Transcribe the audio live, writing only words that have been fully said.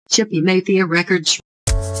Chippymafia Recordsz.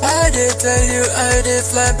 I did tell you I did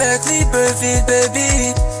fly back Libreville,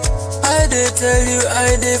 baby. I did tell you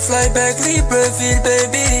I did fly back Libreville,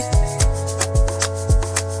 baby.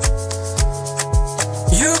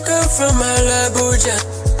 You come from Alabuja,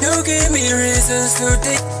 you give me reasons to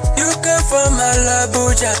think. You come from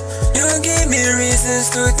Alabuja, you give me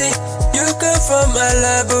reasons to think. You come from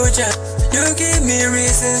Alabuja, you give me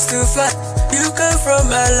reasons to fly. You come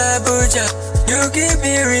from Alabuja, you give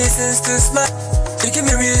me reasons to smile. You give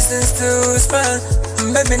me reasons to smile.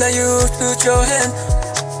 Baby, now you put your hand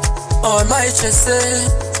on my chest,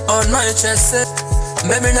 on my chest.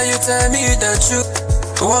 Baby, now you tell me that you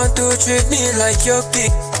want to treat me like your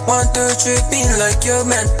king, want to treat me like your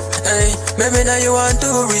man. Hey, baby, now you want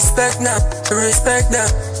to respect now, respect now.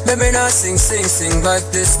 Baby, now sing, sing, sing like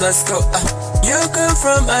this, let's go. You come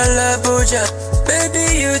from Alabuja,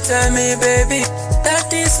 baby, you tell me, baby, that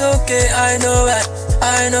is okay, I know that,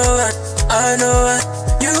 I know that, I know that.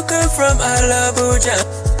 You come from Alabuja,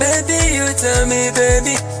 baby, you tell me,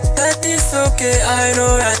 baby, that is okay, I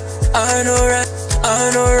know that, I know that,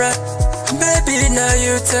 I know that. Baby, now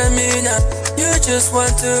you tell me now, you just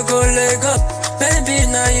want to go leg up. Baby,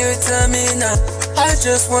 now you tell me now, I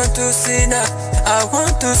just want to see now. I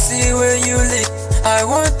want to see where you live, I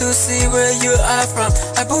want to see where you are from.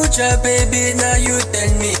 Abuja, baby, now you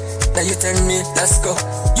tell me, now you tell me, let's go.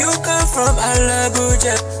 You come from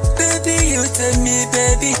Alabuja, baby, you tell me,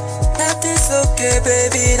 baby, that is okay,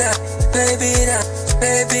 baby now, baby now,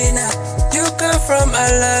 baby now. You come from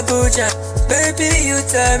Alabuja, baby, you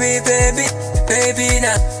tell me, baby, baby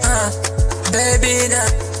now, baby now,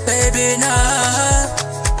 baby now.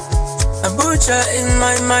 Abuja in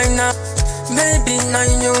my mind now, baby now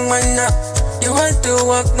you want now. You want to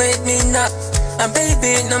walk with me now, and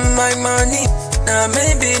baby now my money. Now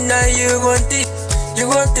baby now you want it, you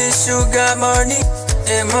want the sugar money,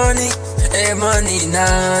 money, money,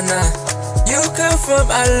 nah, nah. You come from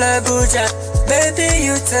Alabuja, baby,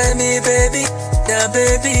 you tell me, baby, now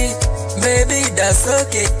baby, baby, that's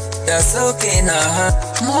okay now,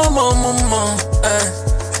 mama, mama,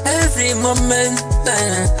 every moment,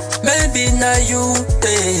 baby, now you,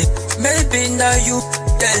 baby, now you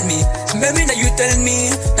tell me, baby, now you tell me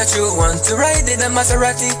that you want to ride in a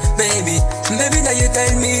Maserati, baby, baby, now you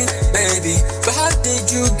tell me, baby, but how did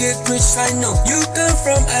you get rich? I know you come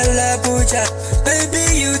from Alabuja,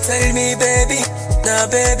 baby, you tell me, baby, nah,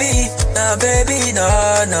 baby, nah, baby,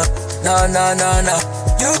 nah, nah, nah, nah, nah, nah.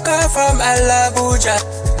 You come from Alabuja,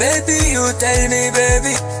 baby, you tell me,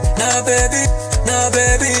 baby, nah, baby, nah,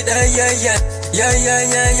 baby, nah, yeah, yeah, yeah, yeah,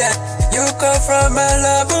 yeah, yeah. You come from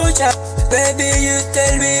Alabuja, baby, you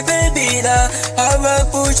tell me, baby, nah,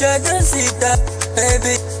 Alabuja, that's it,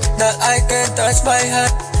 baby, that I can touch my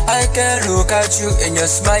heart, I can look at you in your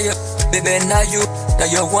smile, baby, now you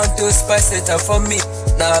want to spice it up for me,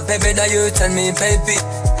 now, baby, now you tell me, baby.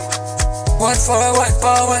 One for one,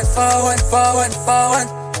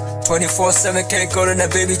 247K-Golden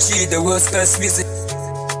and Baby G, the world's best music.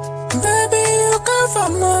 Baby, you come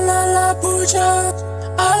from Alabuja,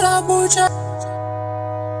 Alabuja.